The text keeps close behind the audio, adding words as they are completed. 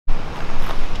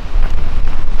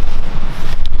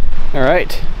All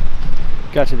right,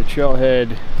 got to the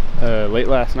trailhead late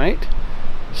last night.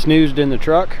 Snoozed in the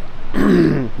truck.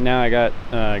 Now I got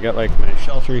like my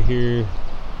shelter here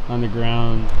on the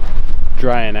ground,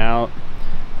 drying out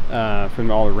from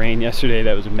all the rain yesterday.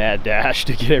 That was a mad dash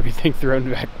to get everything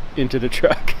thrown back into the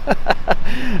truck.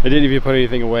 I didn't even put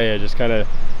anything away. I just kind of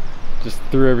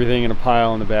threw everything in a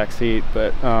pile in the back seat.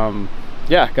 But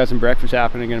yeah, got some breakfast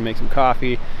happening. Gonna make some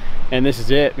coffee. And this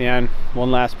is it, man.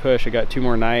 One last push. I got 2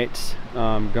 more nights.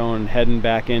 Heading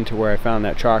back into where I found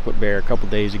that chocolate bear a couple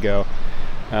days ago.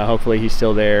 Hopefully he's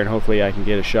still there, and hopefully I can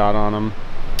get a shot on him.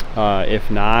 If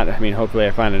not, I mean, hopefully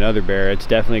I find another bear. It's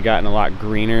definitely gotten a lot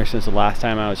greener since the last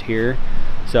time I was here.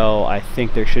 So I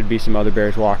think there should be some other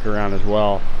bears walking around as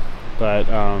well. But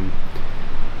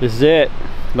this is it.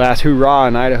 Last hoorah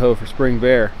in Idaho for spring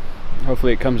bear.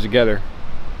 Hopefully it comes together.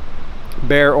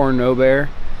 Bear or no bear,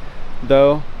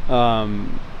 though.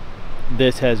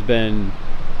 This has been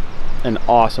an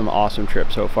awesome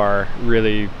trip so far.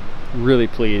 Really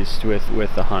pleased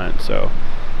with the hunt. So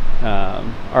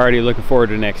already looking forward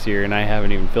to next year, and I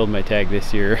haven't even filled my tag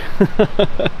this year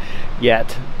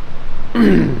yet.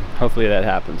 Hopefully that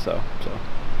happens though. So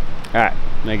all right,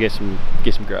 I'm gonna get some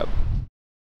grub.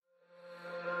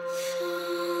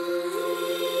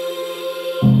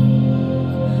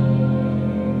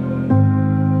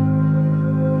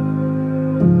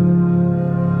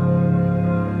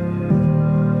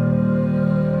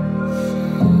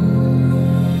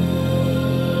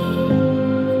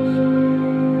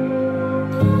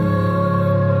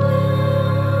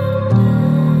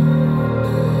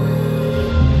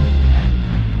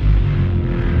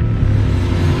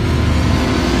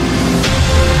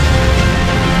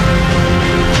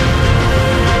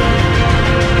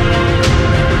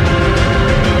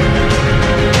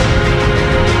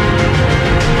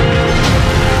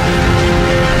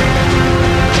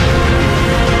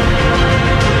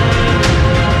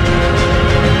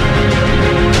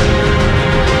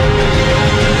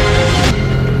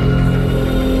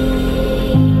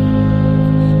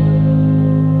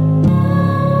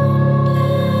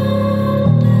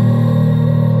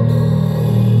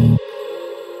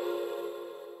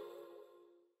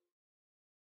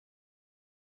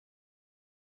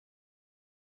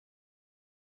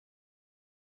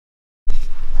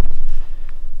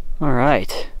 All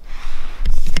right,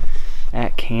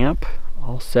 at camp,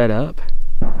 all set up.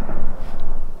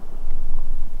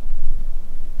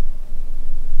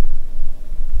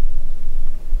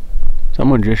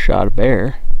 Someone just shot a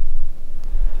bear.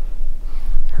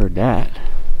 Heard that.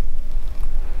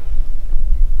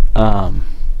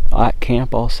 At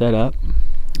camp, all set up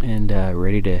and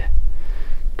ready to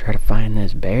try to find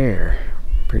this bear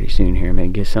pretty soon here.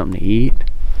 Maybe get something to eat,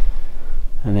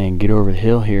 and then get over the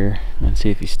hill here and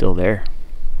see if he's still there.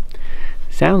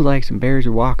 Sounds like some bears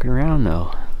are walking around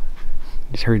though.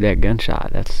 Just heard that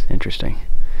gunshot. That's interesting.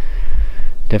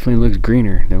 Definitely looks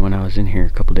greener than when I was in here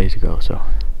a couple days ago, so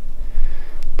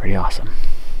pretty awesome.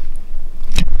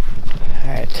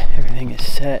 Alright, everything is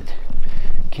set.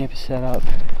 Camp is set up.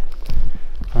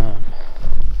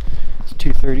 It's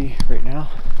 2:30 right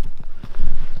now.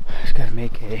 Just gotta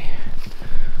make a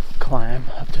climb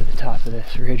up to the top of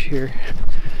this ridge here.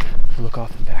 Look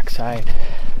off the backside.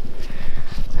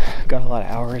 Got a lot of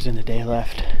hours in the day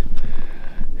left.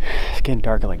 It's getting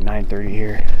dark at like 9:30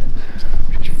 here,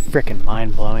 which is freaking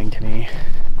mind-blowing to me.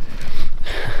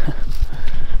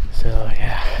 So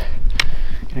yeah,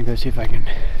 gonna go see if I can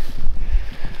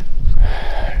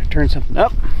turn something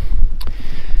up,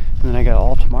 and then I got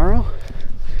all tomorrow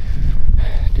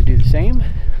to do the same,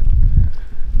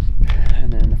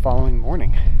 and then the following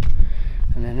morning,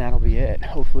 and then that'll be it.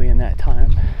 Hopefully in that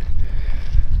time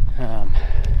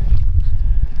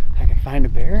I can find a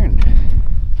bear and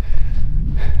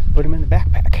put him in the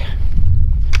backpack.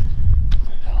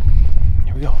 So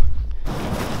here we go.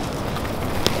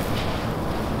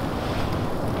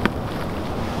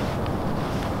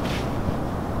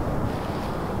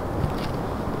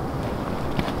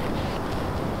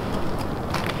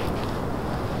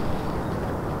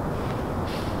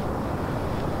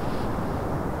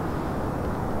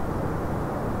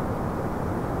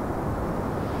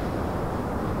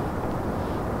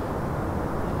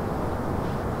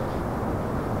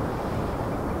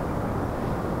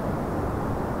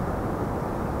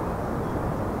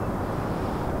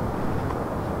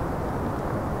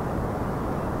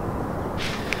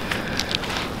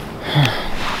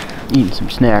 Eating some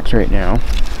snacks right now.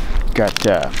 Got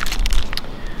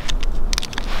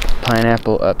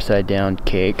pineapple upside down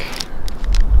cake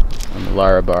on the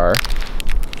Lara bar,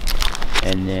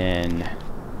 and then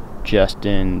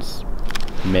Justin's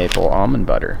maple almond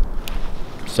butter.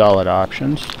 Solid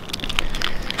options.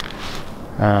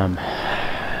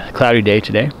 Cloudy day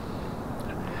today,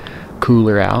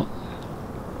 cooler out.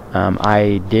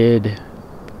 I did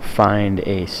find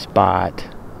a spot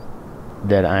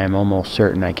that I'm almost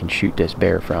certain I can shoot this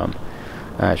bear from.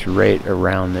 It's right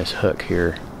around this hook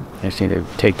here. I just need to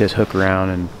take this hook around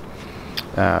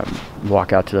and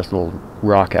walk out to this little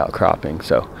rock outcropping.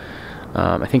 So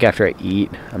I think after I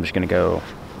eat, I'm just gonna go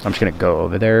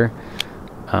over there,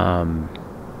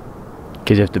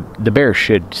 because if the bear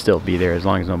should still be there as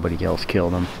long as nobody else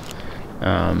killed him.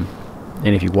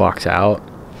 And if he walks out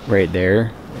right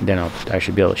there, then I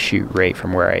should be able to shoot right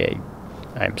from where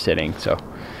I'm sitting. So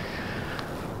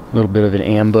a little bit of an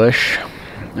ambush,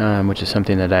 which is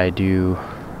something that I do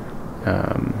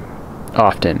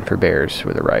often for bears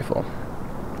with a rifle.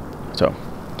 So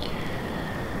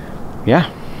yeah,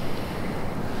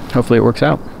 hopefully it works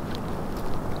out.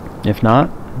 If not,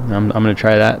 I'm gonna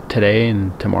try that today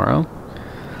and tomorrow.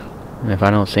 And if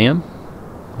I don't see him,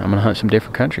 I'm gonna hunt some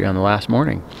different country on the last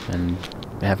morning and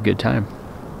have a good time.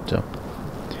 So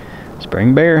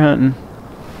spring bear hunting,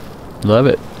 love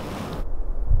it.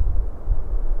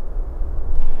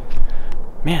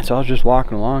 Man, so I was just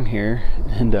walking along here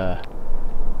and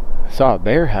saw a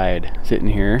bear hide sitting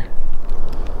here,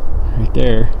 right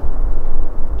there,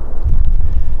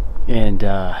 and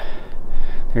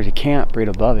there's a camp right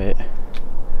above it.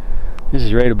 This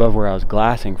is right above where I was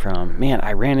glassing from. Man,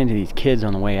 I ran into these kids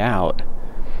on the way out,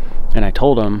 and I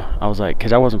told them, I was like,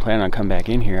 because I wasn't planning on coming back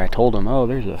in here, I told them, oh,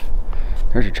 there's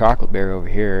a chocolate bear over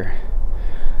here,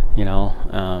 you know,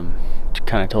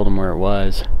 kind of told them where it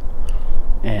was,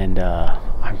 and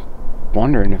I'm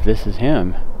wondering if this is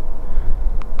him.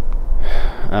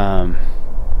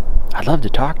 I'd love to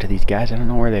talk to these guys. I don't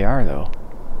know where they are though.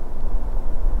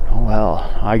 Oh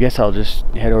well, I guess I'll just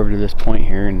head over to this point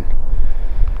here and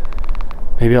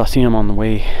maybe I'll see them on the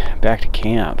way back to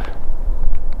camp.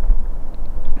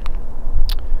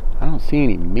 I don't see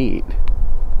any meat.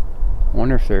 I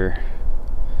wonder if they're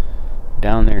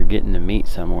down there getting the meat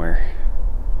somewhere.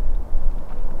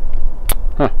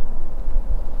 Huh.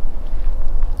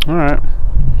 Alright.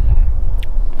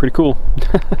 Pretty cool.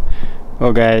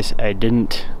 Well guys, I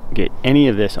didn't get any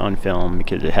of this on film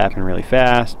because it happened really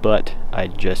fast, but I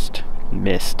just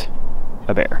missed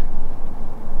a bear.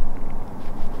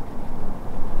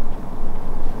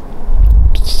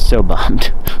 So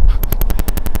bummed.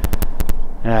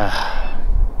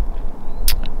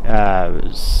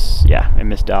 I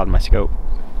misdialed my scope.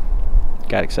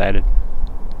 Got excited.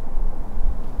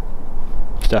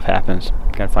 Stuff happens.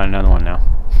 Gotta find another one now.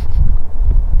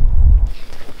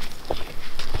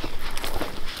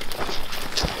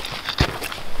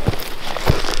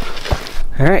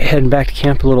 Alright, heading back to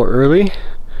camp a little early,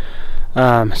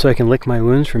 so I can lick my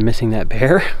wounds from missing that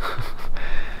bear.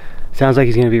 Sounds like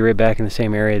he's going to be right back in the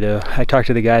same area though. I talked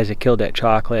to the guys that killed that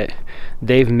chocolate.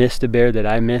 They've missed a bear that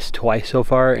I missed twice so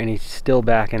far, and he's still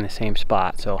back in the same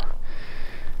spot. So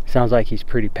sounds like he's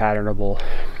pretty patternable,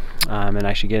 and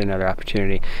I should get another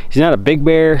opportunity. He's not a big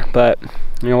bear, but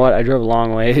you know what? I drove a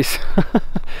long ways.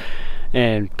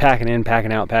 And packing in,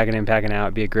 packing out, packing in, packing out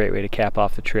would be a great way to cap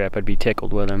off the trip. I'd be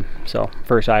tickled with him. So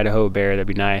first Idaho bear, that'd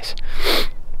be nice.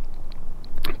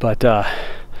 But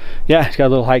yeah, just got a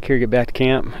little hike here, get back to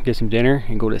camp, get some dinner,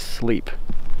 and go to sleep.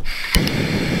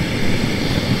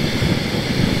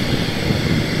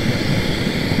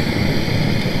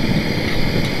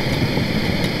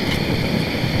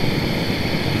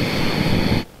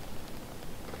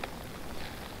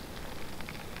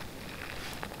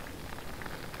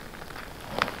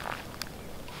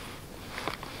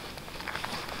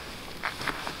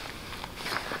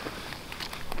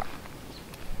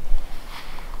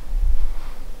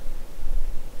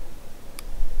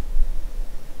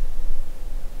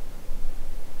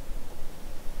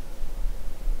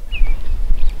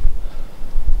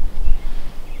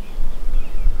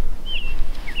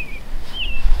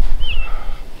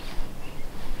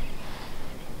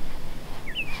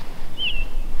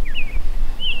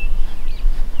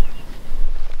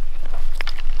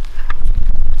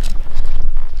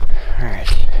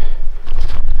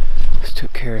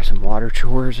 Some water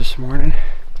chores this morning.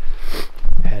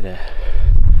 Had a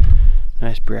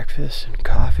nice breakfast and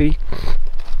coffee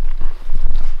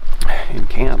in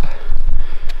camp.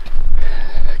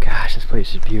 Gosh, this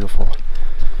place is beautiful.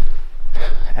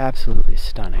 Absolutely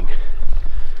stunning.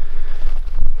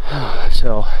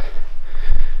 So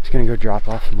just gonna go drop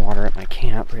off some water at my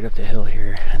camp right up the hill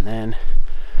here, and then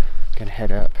gonna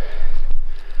head up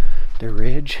the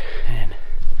ridge and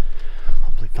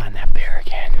hopefully find that bear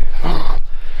again.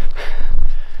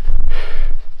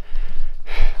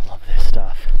 Love this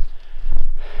stuff.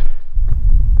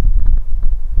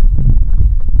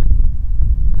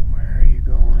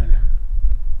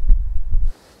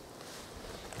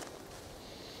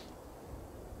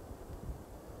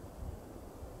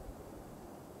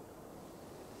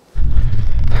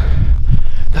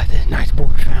 Nice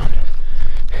board found.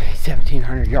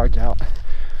 1,700 yards out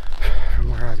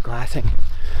from where I was glassing.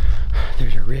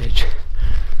 There's a ridge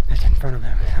that's in front of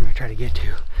him I'm gonna try to get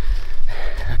to.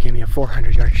 That'll give me a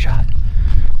 400-yard shot.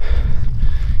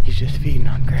 He's just feeding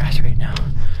on grass right now.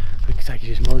 Looks like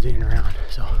he's just moseying around.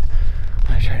 So I'm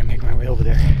gonna try to make my way over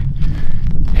there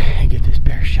and get this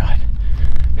bear shot.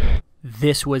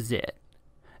 This was it.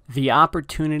 The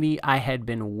opportunity I had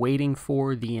been waiting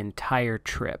for the entire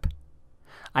trip.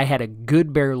 I had a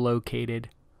good bear located,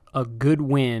 a good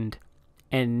wind,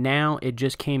 and now it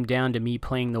just came down to me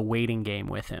playing the waiting game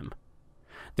with him.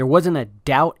 There wasn't a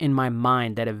doubt in my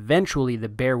mind that eventually the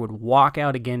bear would walk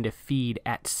out again to feed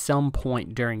at some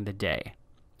point during the day.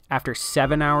 After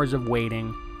 7 hours of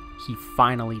waiting, he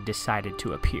finally decided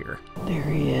to appear. There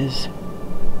he is.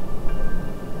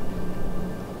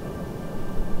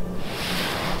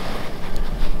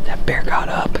 That bear got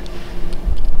up.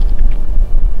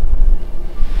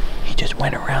 He just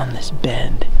went around this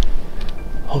bend,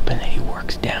 hoping that he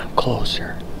works down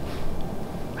closer.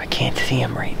 I can't see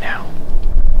him right now.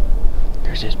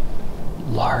 There's this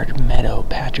large meadow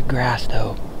patch of grass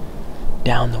though,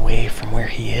 down the way from where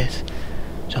he is.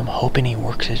 So I'm hoping he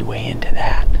works his way into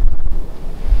that.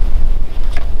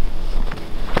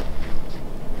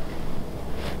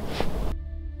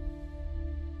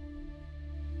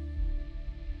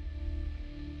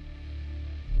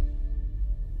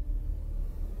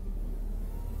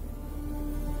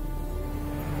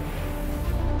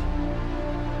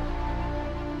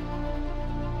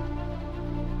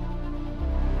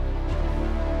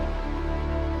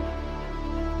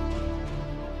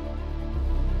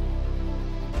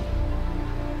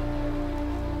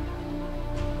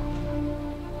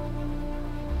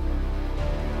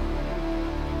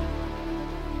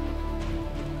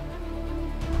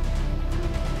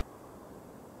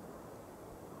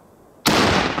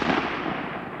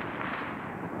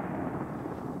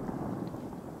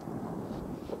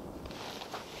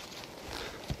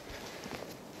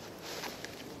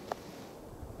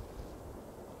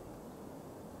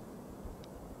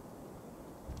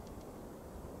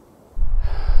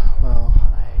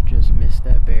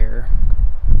 That bear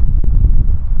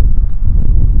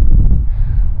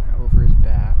went over his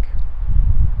back.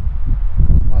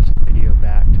 Watched the video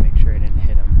back to make sure I didn't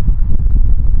hit him.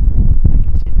 I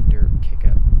can see the dirt kick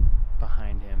up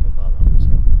behind him, above him, so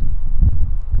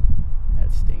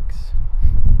that stinks.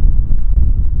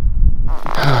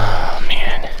 Oh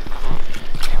man,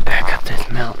 get back up this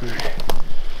mountain.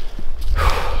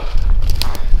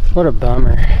 What a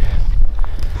bummer.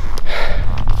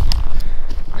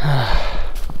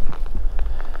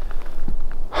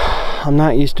 I'm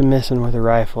not used to missing with a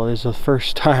rifle. This is the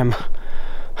first time.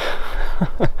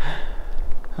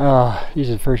 Oh, these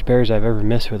are the first bears I've ever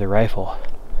missed with a rifle.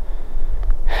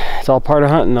 It's all part of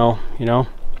hunting though, you know.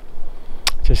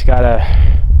 Just gotta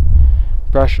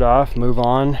brush it off, move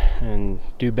on, and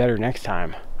do better next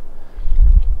time.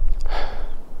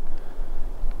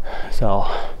 So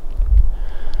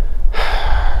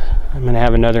I'm gonna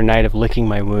have another night of licking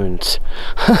my wounds.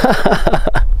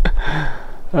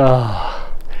 Oh.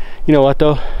 You know what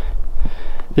though?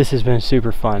 This has been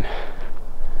super fun.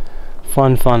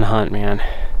 Fun hunt, man.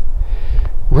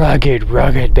 Rugged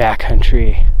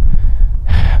backcountry.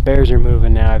 Bears are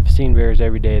moving now. I've seen bears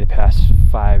every day the past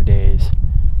 5 days.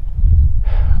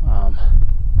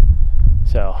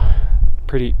 So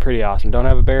pretty awesome. Don't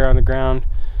have a bear on the ground,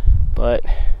 but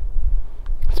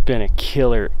it's been a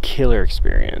killer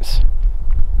experience.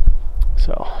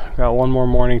 So got one more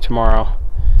morning tomorrow.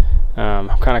 I'm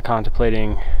kind of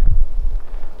contemplating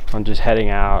on just heading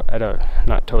out. I'm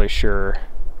not totally sure.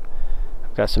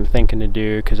 I've got some thinking to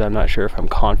do because I'm not sure if I'm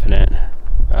confident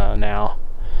now,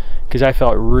 because I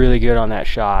felt really good on that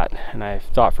shot and I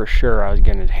thought for sure I was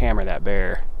going to hammer that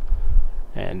bear,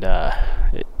 and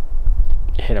it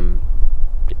hit him.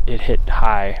 It hit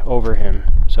high over him,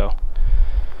 so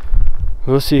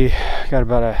we'll see. Got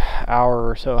about an hour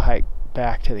or so hike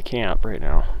back to the camp right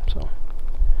now, so,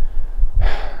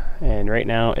 and right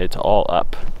now it's all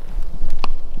up.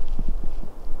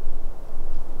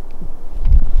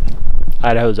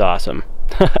 Idaho's awesome.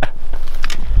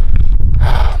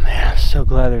 Oh man, I'm so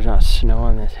glad there's not snow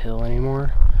on this hill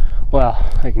anymore. Well,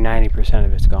 like 90%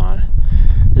 of it's gone.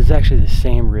 This is actually the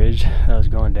same ridge that I was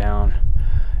going down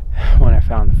when I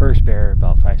found the first bear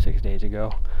about 5-6 days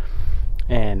ago.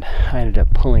 And I ended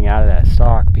up pulling out of that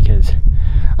stalk because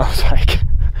I was like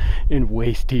in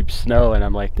waist deep snow and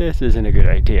I'm like, this isn't a good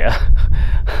idea.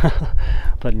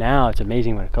 But now it's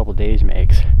amazing what a couple days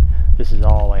makes. This is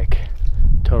all like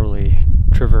totally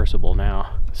traversable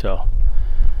now, so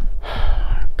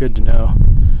good to know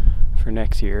for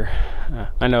next year.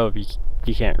 I know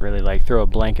you can't really like throw a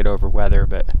blanket over weather,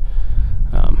 but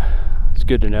it's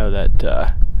good to know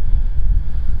that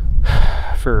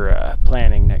for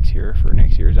planning next year for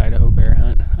next year's Idaho bear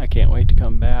hunt. I can't wait to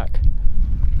come back.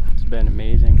 It's been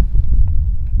amazing.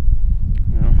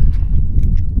 You know,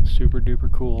 super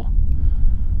duper cool.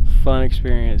 Fun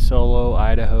experience, solo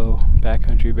Idaho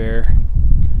backcountry bear.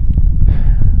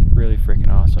 Really freaking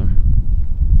awesome.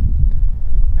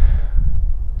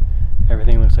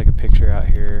 Everything looks like a picture out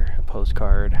here, a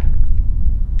postcard.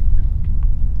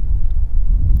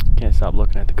 Can't stop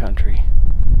looking at the country.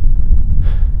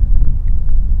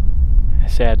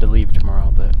 Sad to leave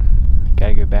tomorrow, but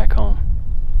gotta go back home.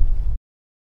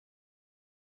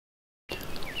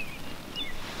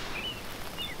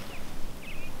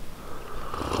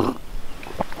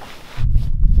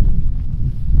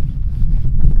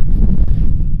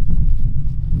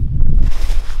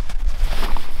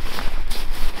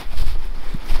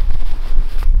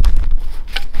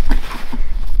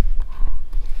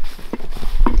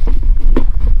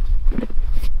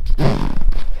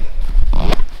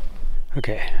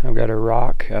 Okay, I've got a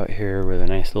rock out here with a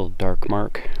nice little dark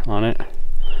mark on it,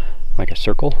 like a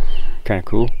circle, kind of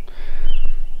cool.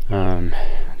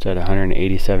 It's at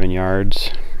 187 yards.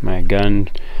 My gun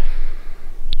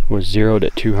was zeroed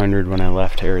at 200 when I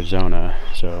left Arizona,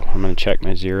 so I'm gonna check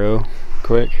my zero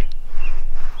quick,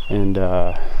 and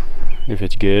if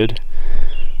it's good,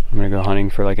 I'm gonna go hunting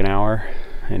for like an hour,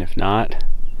 and if not,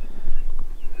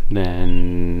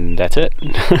 then that's it.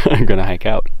 I'm gonna hike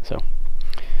out. So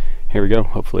here we go.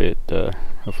 Hopefully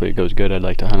it goes good. I'd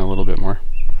like to hunt a little bit more.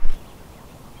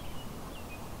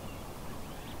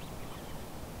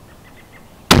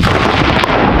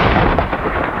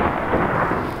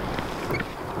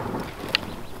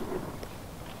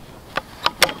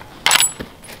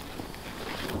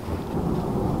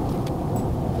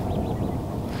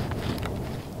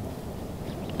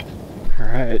 All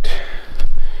right,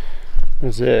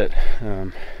 that's it.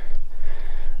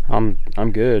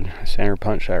 I'm good. I center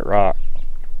punched that rock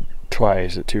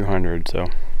twice at 200, so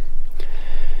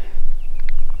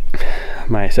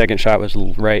my second shot was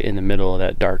right in the middle of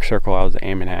that dark circle I was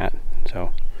aiming at.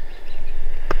 So,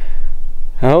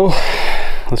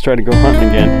 let's try to go hunting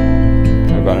again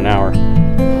in about an hour.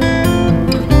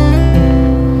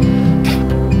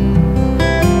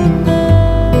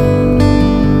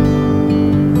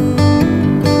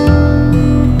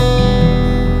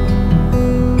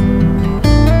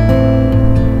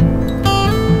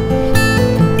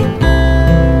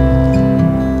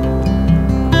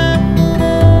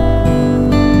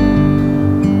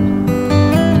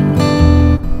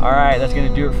 That's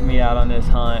gonna do it for me out on this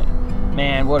hunt.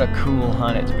 Man, what a cool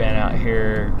hunt it's been out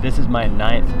here. This is my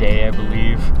 9th day, I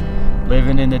believe.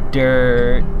 Living in the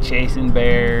dirt, chasing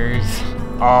bears.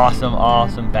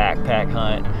 Awesome backpack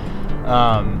hunt.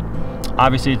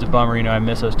 Obviously it's a bummer, you know, I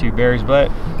miss those 2 bears, but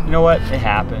you know what? It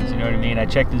happens, you know what I mean? I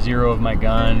checked the zero of my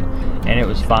gun and it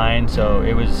was fine, so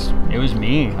it was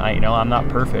me. You know, I'm not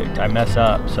perfect. I mess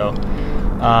up, so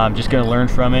I'm just gonna learn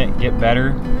from it, get better,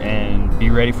 and be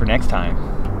ready for next time.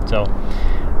 So,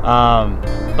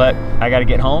 but I gotta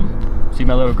get home, see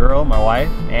my little girl, my wife,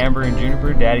 Amber and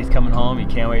Juniper. Daddy's coming home, he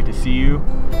can't wait to see you.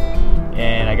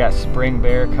 And I got spring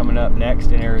bear coming up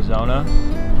next in Arizona.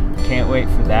 Can't wait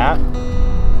for that.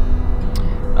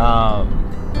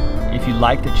 If you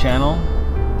like the channel,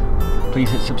 please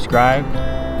hit subscribe.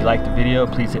 If you like the video,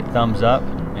 please hit thumbs up.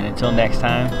 And until next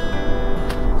time,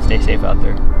 stay safe out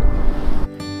there.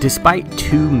 Despite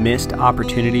 2 missed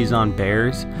opportunities on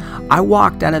bears, I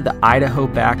walked out of the Idaho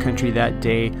backcountry that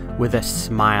day with a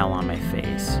smile on my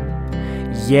face.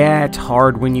 Yeah, it's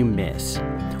hard when you miss.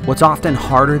 What's often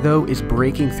harder though is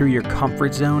breaking through your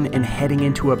comfort zone and heading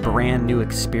into a brand new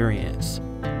experience.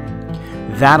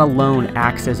 That alone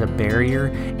acts as a barrier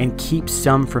and keeps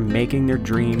some from making their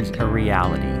dreams a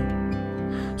reality.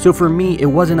 So for me, it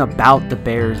wasn't about the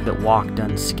bears that walked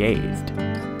unscathed.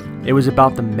 It was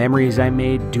about the memories I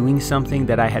made doing something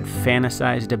that I had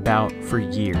fantasized about for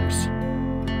years.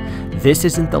 This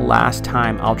isn't the last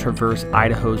time I'll traverse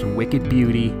Idaho's wicked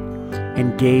beauty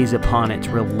and gaze upon its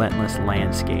relentless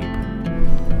landscape.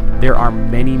 There are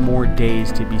many more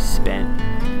days to be spent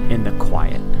in the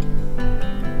quiet.